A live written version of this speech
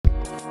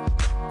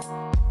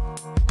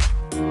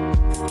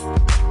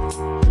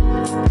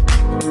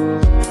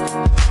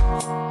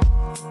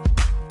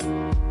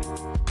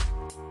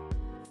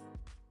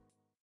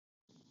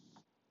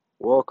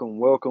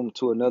Welcome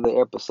to another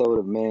episode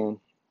of Man.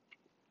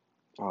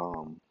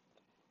 Um,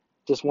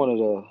 just wanted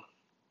to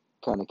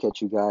kind of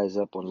catch you guys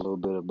up on a little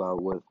bit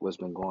about what's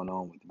been going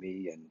on with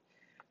me and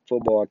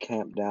football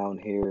camp down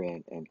here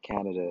in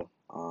Canada.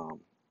 I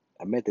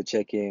meant to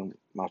check in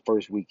my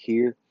first week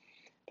here,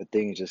 but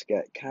things just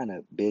got kind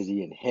of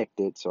busy and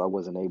hectic, so I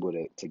wasn't able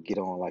to get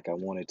on like I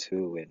wanted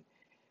to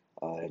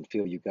and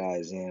fill you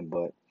guys in.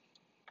 But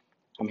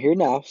I'm here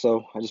now,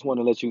 so I just want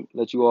to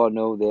let you all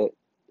know that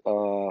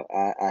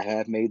I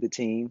have made the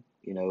team.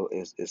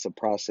 It's a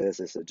process,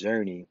 it's a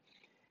journey.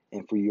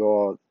 And for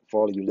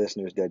all of you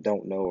listeners that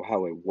don't know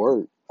how it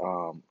works,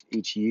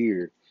 each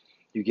year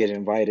you get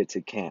invited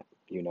to camp,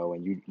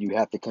 and you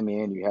have to come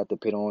in, you have to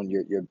put on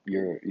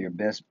your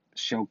best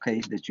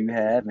showcase that you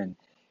have, and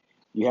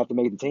you have to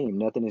make the team.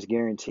 Nothing is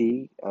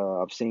guaranteed.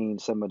 I've seen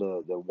some of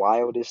the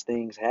wildest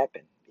things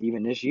happen,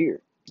 even this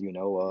year.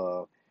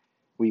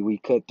 We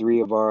cut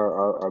three of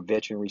our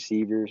veteran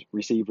receivers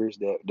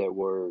that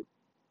were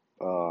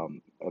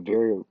a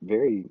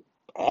very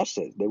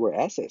assets. They were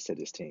assets to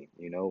this team,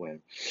 and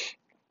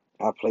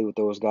I played with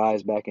those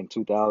guys back in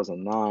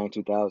 2009,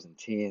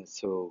 2010.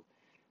 So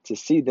to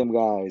see them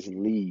guys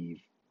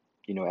leave,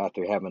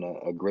 after having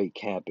a great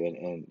camp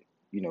and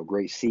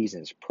great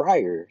seasons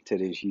prior to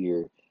this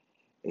year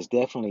is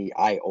definitely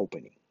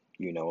eye-opening,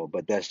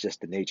 but that's just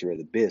the nature of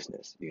the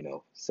business,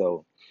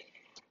 So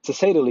to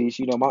say the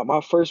least,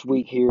 my first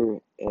week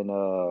here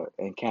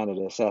in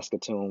Canada,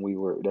 Saskatoon,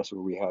 that's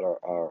where we had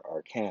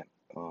our camp.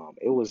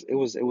 It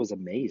was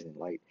amazing.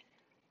 Like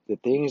the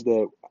things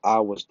that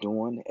I was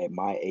doing at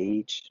my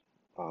age,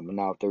 I'm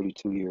now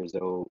 32 years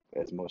old,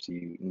 as most of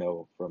you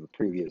know from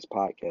previous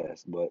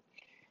podcasts. But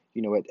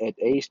at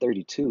age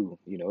 32,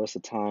 it's a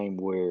time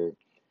where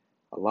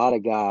a lot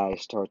of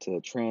guys start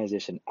to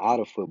transition out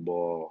of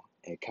football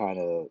and kind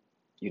of,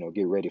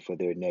 get ready for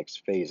their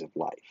next phase of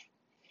life.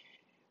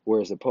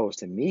 Whereas opposed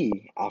to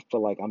me, I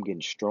feel like I'm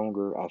getting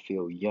stronger. I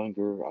feel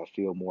younger. I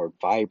feel more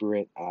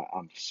vibrant.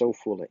 I'm so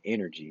full of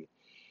energy.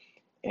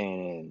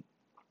 And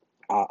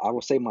I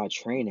will say my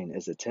training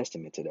is a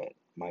testament to that.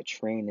 My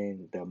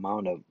training, the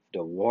amount of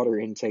the water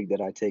intake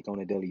that I take on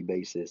a daily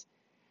basis,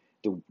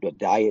 the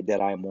diet that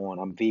I'm on.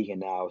 I'm vegan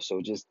now,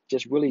 so just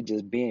really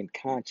just being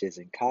conscious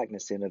and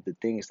cognizant of the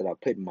things that I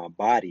put in my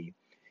body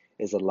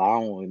is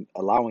allowing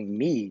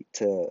me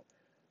to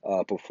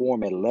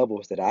perform at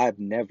levels that I've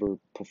never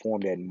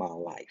performed at in my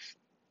life.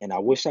 And I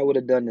wish I would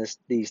have done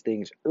these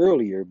things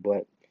earlier,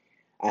 but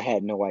I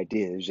had no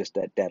idea. It was just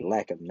that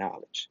lack of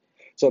knowledge.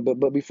 So,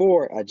 but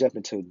before I jump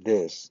into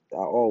this, I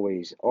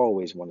always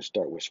want to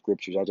start with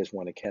scriptures. I just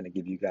want to kind of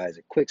give you guys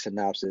a quick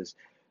synopsis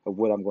of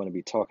what I'm going to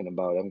be talking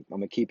about. I'm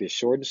going to keep it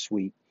short and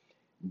sweet,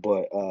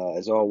 but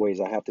as always,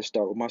 I have to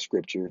start with my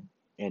scripture,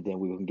 and then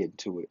we can get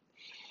into it.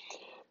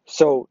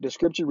 So, the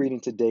scripture reading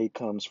today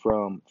comes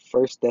from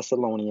First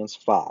Thessalonians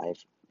 5,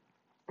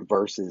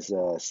 verses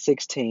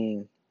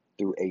 16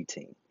 through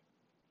 18,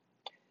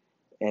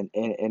 and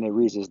it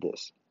reads as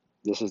this.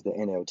 This is the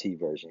NLT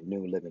version,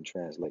 New Living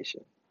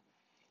Translation.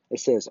 It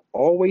says,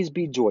 always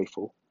be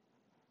joyful,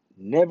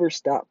 never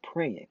stop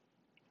praying,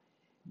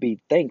 be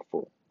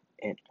thankful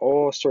in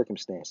all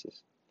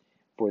circumstances,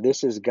 for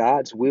this is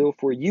God's will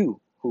for you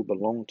who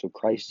belong to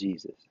Christ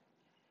Jesus.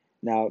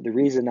 Now, the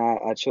reason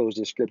I chose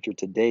this scripture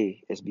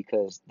today is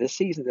because this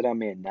season that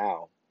I'm in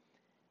now,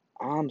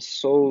 I'm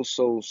so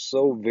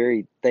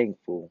very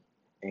thankful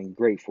and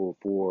grateful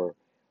for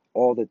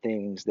all the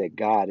things that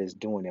God is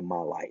doing in my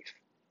life.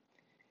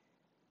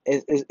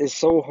 It's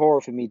so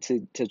hard for me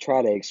to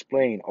try to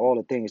explain all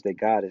the things that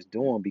God is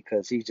doing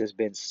because He's just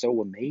been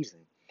so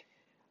amazing.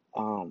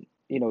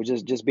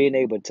 Just being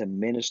able to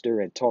minister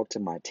and talk to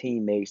my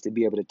teammates, to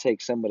be able to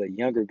take some of the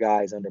younger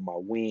guys under my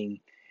wing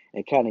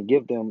and kind of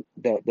give them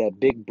that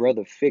big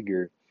brother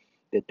figure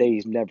that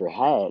they've never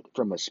had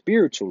from a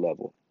spiritual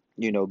level,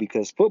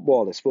 because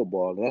football is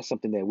football, and that's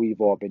something that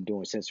we've all been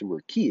doing since we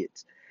were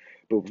kids.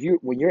 But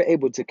when you're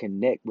able to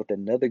connect with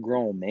another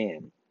grown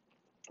man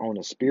on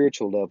a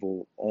spiritual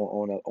level,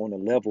 on a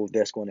level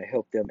that's going to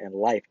help them in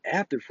life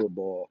after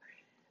football,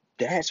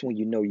 that's when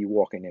you know you're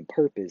walking in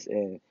purpose.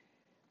 And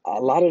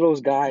a lot of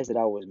those guys that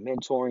I was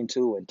mentoring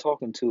to and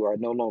talking to are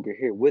no longer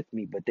here with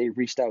me, but they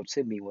reached out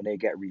to me when they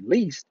got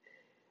released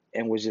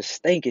and was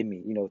just thanking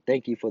me.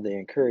 Thank you for the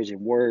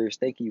encouraging words.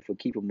 Thank you for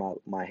keeping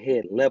my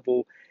head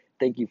level.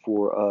 Thank you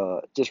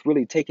for just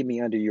really taking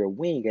me under your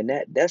wing. And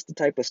that's the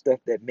type of stuff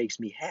that makes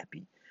me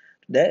happy.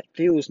 That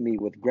fills me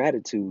with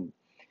gratitude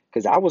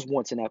because I was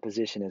once in that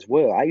position as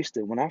well. I used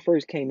to, when I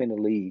first came in the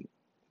league,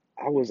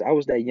 I was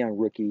that young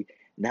rookie,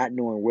 not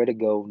knowing where to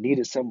go,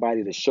 needed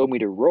somebody to show me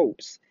the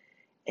ropes.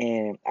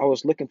 And I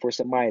was looking for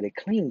somebody to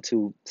cling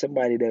to,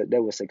 somebody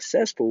that was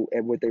successful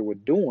at what they were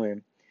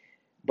doing,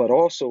 but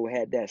also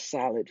had that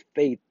solid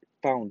faith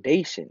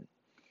foundation.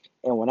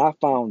 And when I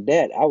found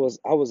that, I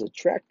was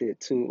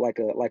attracted to like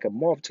a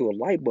moth to a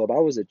light bulb. I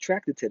was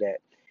attracted to that.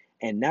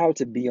 And now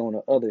to be on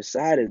the other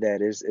side of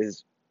that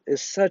is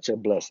such a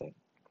blessing.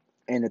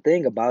 And the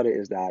thing about it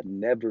is that I'd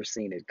never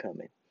seen it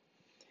coming.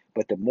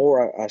 But the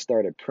more I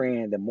started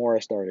praying, the more I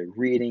started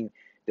reading,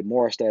 the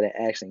more I started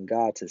asking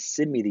God to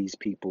send me these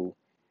people,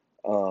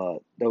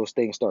 those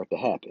things start to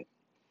happen.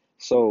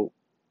 So,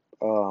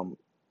 um,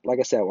 like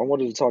I said, I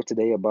wanted to talk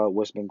today about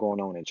what's been going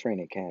on in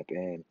training camp,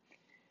 and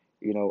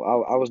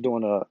I was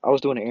doing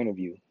an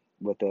interview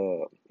with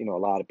a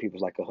lot of people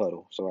like a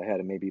huddle. So I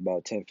had maybe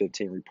about 10,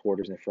 15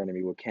 reporters in front of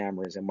me with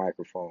cameras and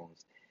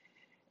microphones,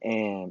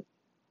 and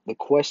the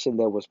question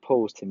that was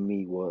posed to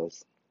me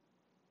was,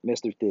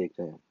 Mr.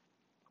 Thigpen,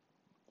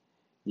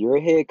 your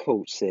head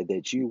coach said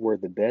that you were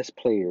the best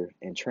player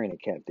in training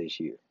camp this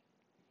year,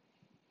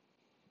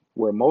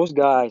 where most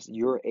guys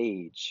your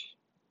age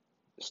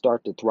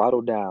start to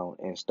throttle down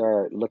and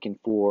start looking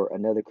for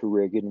another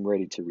career, getting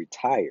ready to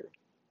retire.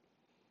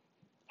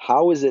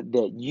 How is it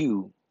that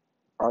you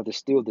are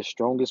still the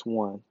strongest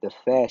one, the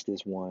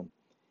fastest one,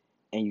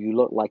 and you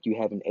look like you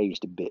haven't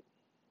aged a bit?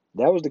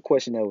 That was the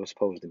question that was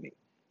posed to me.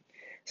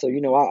 So,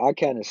 I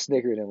kind of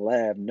snickered and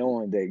laughed,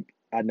 knowing that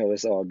I know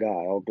it's all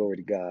God, all glory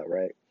to God,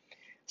 right?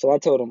 So I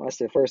told him, I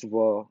said, first of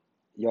all,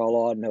 y'all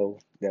all know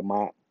that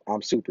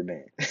I'm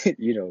Superman.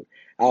 I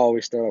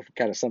always start off with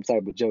kind of some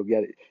type of joke.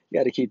 You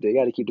got to keep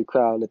the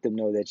crowd, let them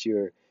know that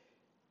you're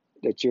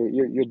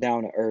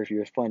down to earth,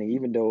 you're funny,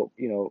 even though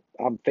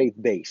I'm faith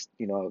based.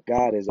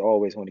 God is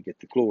always going to get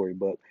the glory,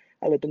 but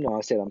I let them know.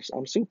 I said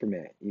I'm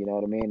Superman. You know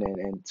what I mean?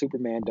 And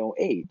Superman don't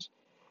age.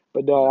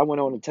 But I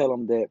went on to tell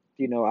them that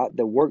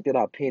the work that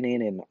I put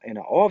in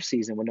the off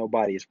season when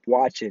nobody is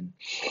watching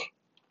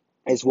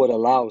is what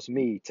allows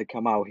me to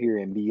come out here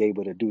and be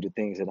able to do the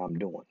things that I'm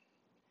doing.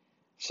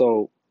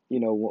 So,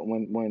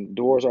 when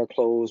doors are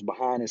closed,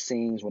 behind the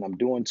scenes, when I'm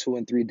doing 2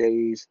 and 3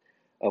 days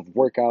of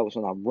workouts,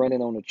 when I'm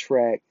running on the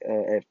track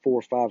at 4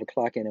 or 5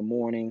 o'clock in the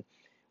morning,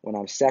 when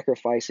I'm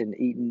sacrificing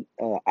eating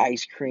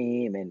ice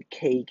cream and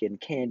cake and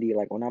candy,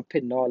 like when I'm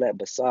putting all that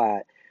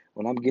beside,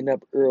 when I'm getting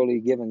up early,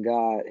 giving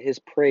God His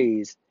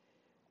praise,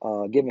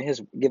 giving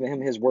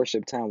Him His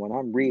worship time, when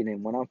I'm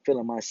reading, when I'm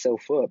filling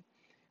myself up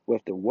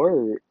with the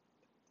Word,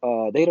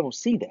 they don't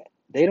see that.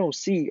 They don't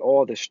see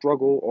all the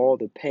struggle, all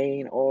the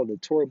pain, all the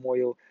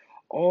turmoil,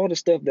 all the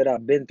stuff that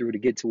I've been through to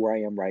get to where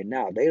I am right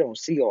now. They don't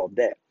see all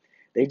that.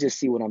 They just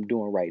see what I'm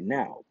doing right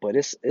now. But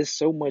it's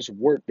so much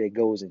work that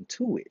goes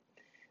into it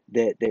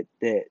that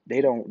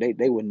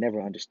they would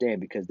never understand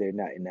because they're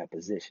not in that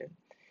position.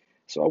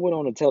 So I went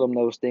on to tell them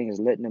those things,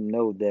 letting them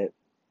know that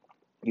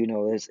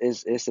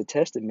it's a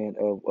testament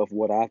of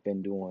what I've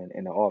been doing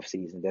in the off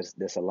season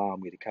that's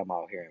allowing me to come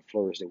out here and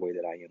flourish the way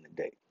that I am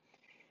today.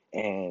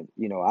 And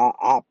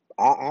I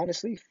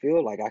honestly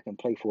feel like I can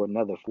play for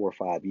another 4 or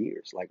 5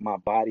 years. Like my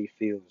body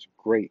feels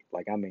great.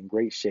 Like I'm in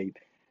great shape.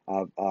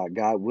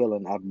 God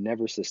willing, I've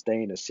never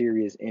sustained a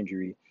serious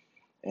injury,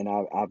 and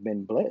I've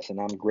been blessed,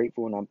 and I'm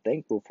grateful and I'm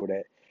thankful for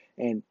that.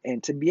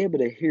 And to be able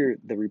to hear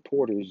the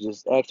reporters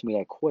just ask me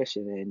that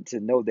question, and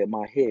to know that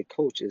my head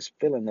coach is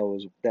feeling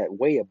that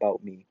way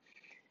about me,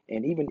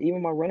 and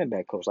even my running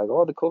back coach, like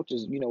all the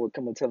coaches, would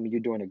come and tell me, you're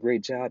doing a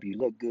great job, you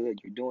look good,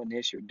 you're doing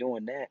this, you're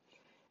doing that.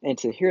 And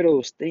to hear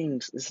those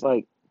things, it's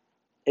like,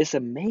 it's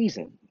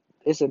amazing.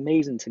 It's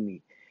amazing to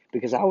me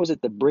because I was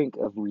at the brink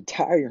of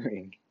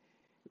retiring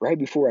right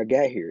before I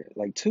got here.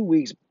 Like 2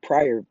 weeks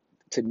prior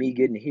to me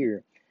getting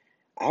here,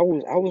 I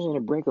was on the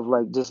brink of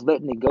like just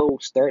letting it go,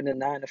 starting at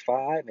 9 to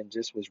 5, and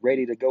just was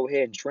ready to go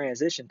ahead and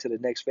transition to the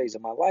next phase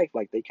of my life,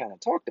 like they kind of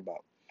talked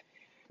about.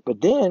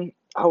 But then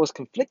I was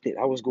conflicted.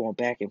 I was going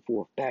back and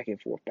forth, back and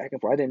forth, back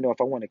and forth. I didn't know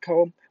if I wanted to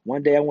come.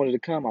 One day I wanted to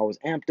come. I was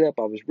amped up.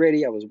 I was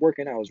ready. I was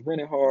working. I was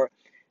running hard.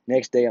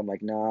 Next day I'm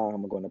like, nah,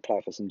 I'm going to apply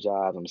for some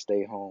jobs. I'm going to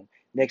stay home.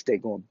 Next day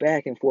going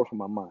back and forth in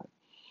my mind.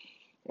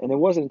 And it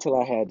wasn't until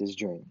I had this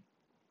dream.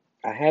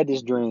 I had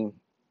this dream,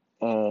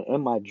 and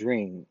in my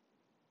dream,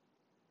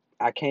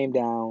 I came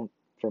down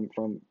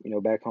from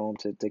back home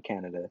to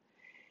Canada,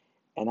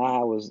 and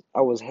I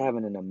was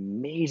having an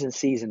amazing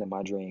season in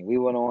my dream. We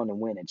went on to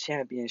win a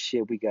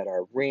championship. We got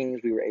our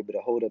rings. We were able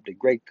to hold up the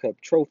Grey Cup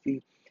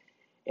trophy.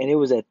 And it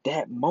was at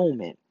that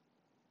moment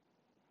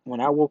when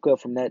I woke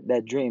up from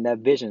that dream, that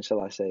vision,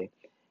 shall I say,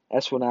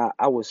 that's when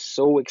I was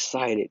so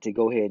excited to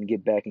go ahead and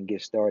get back and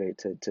get started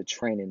to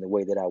training the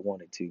way that I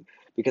wanted to.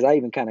 Because I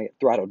even kind of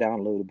throttled down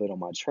a little bit on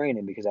my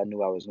training because I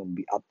knew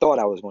I thought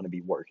I was going to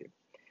be working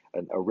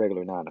a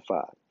regular 9 to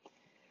 5.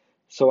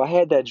 So I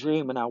had that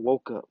dream and I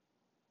woke up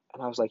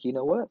and I was like, you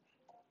know what?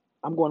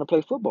 I'm going to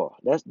play football.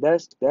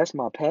 That's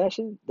my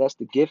passion. That's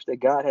the gift that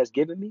God has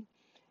given me,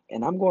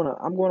 and I'm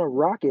gonna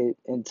rock it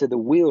until the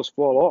wheels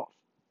fall off.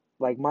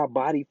 Like my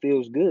body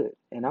feels good,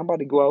 and I'm about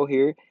to go out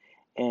here,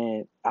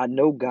 and I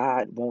know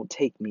God won't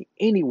take me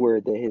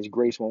anywhere that His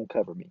grace won't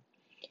cover me.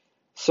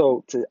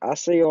 So I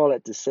say all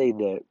that to say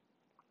that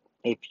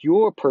if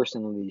you're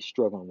personally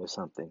struggling with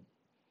something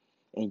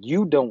and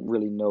you don't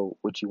really know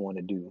what you want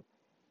to do,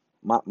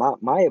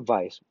 my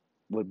advice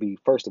would be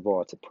first of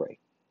all to pray.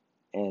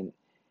 And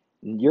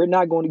you're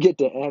not going to get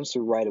the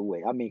answer right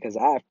away. I mean, because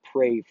I've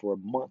prayed for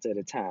months at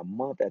a time,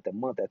 month after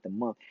month after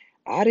month.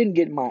 I didn't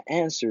get my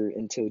answer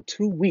until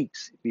 2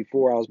 weeks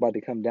before I was about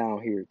to come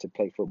down here to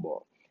play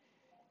football.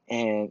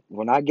 And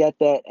when I got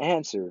that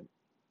answer,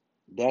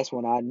 that's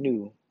when I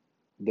knew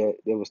that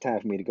it was time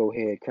for me to go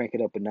ahead, crank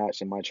it up a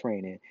notch in my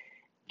training,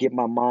 get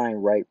my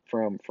mind right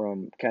from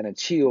kind of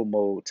chill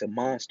mode to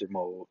monster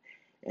mode,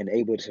 and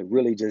able to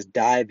really just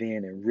dive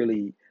in and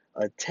really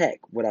attack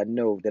what I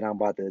know that I'm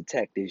about to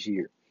attack this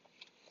year.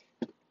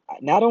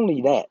 Not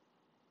only that,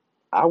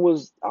 I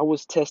was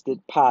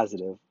tested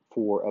positive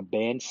for a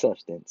banned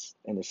substance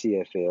in the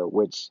CFL,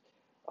 which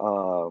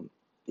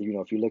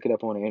if you look it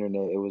up on the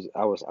internet,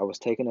 I was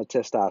taking a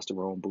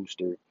testosterone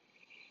booster,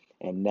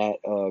 and that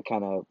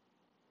kind of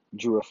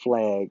drew a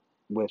flag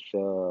with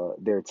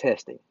their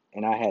testing,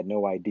 and I had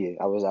no idea.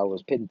 I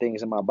was putting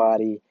things in my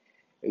body,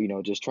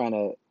 just trying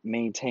to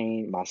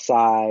maintain my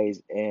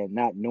size and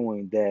not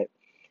knowing that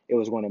it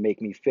was going to make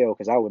me fail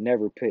because I would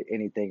never put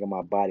anything in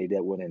my body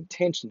that would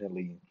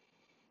intentionally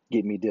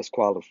get me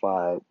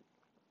disqualified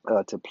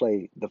to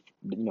play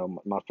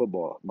my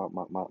football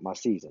my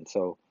season.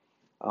 So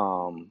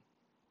um,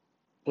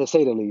 to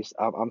say the least,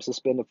 I'm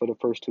suspended for the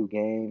first two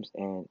games,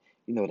 and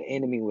the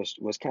enemy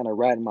was kind of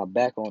riding my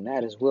back on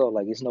that as well.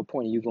 Like, it's no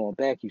point in you going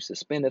back. You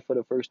suspended for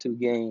the first two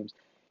games.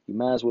 You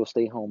might as well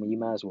stay home and you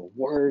might as well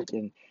work.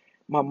 And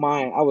my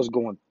mind, I was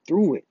going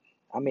through it.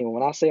 I mean,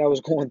 when I say I was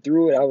going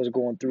through it, I was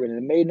going through it, and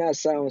it may not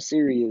sound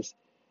serious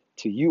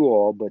to you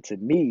all, but to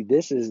me,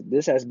 this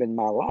has been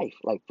my life.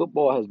 Like,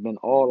 football has been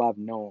all I've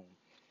known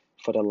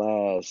for the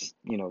last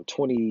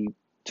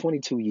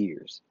 22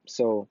 years.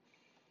 So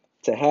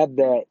to have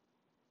that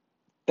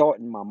thought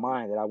in my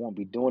mind that I won't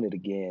be doing it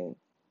again,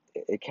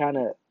 it kind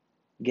of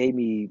gave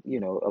me,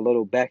 a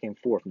little back and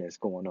forthness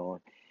going on,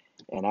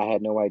 and I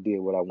had no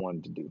idea what I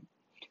wanted to do.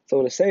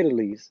 So to say the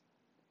least,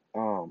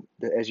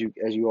 as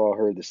you all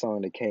heard the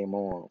song that came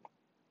on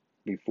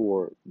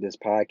before this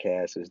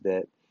podcast, is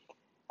that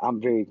I'm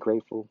very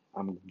grateful.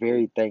 I'm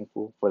very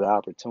thankful for the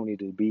opportunity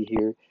to be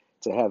here,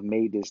 to have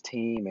made this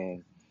team,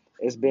 and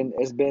it's been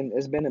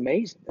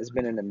amazing. It's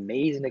been an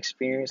amazing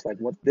experience. Like,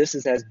 what this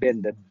has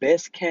been the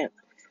best camp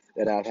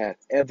that I've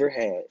ever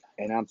had,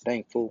 and I'm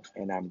thankful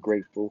and I'm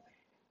grateful,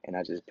 and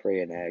I just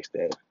pray and ask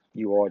that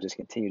you all just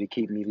continue to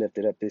keep me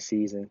lifted up this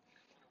season,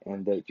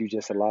 and that you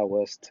just allow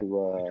us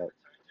to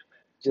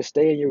just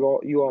stay in you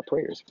all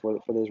prayers for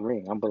this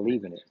ring. I'm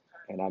believing it,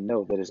 and I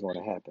know that it's going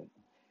to happen.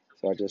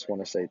 So I just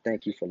want to say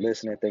thank you for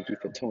listening. Thank you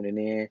for tuning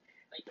in.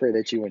 I pray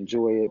that you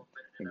enjoy it.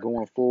 And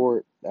going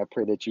forward, I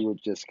pray that you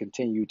would just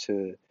continue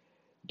to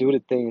do the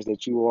things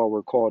that you all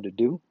were called to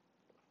do.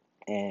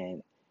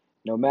 And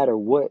no matter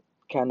what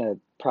kind of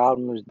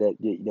problems that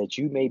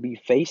you may be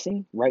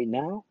facing right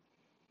now,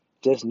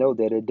 just know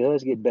that it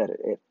does get better.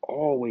 It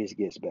always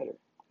gets better.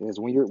 Because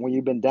when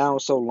you've been down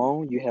so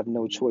long, you have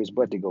no choice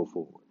but to go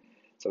forward.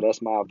 So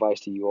that's my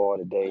advice to you all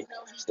today.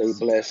 Stay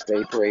blessed,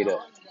 stay prayed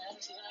up.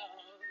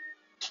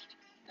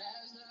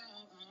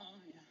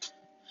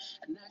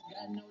 And I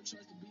got no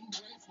choice to be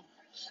grateful.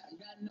 I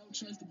got no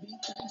choice to be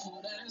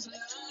thankful. That's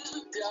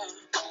love, yeah.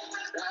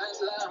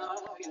 That's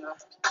love, yeah.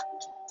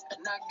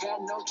 And I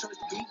got no choice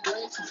to be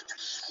grateful.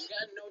 I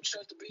got no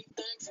choice to be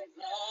thankful.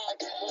 No, I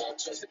got no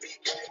choice to be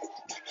grateful.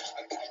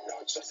 I got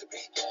no choice to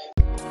be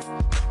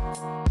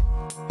thankful.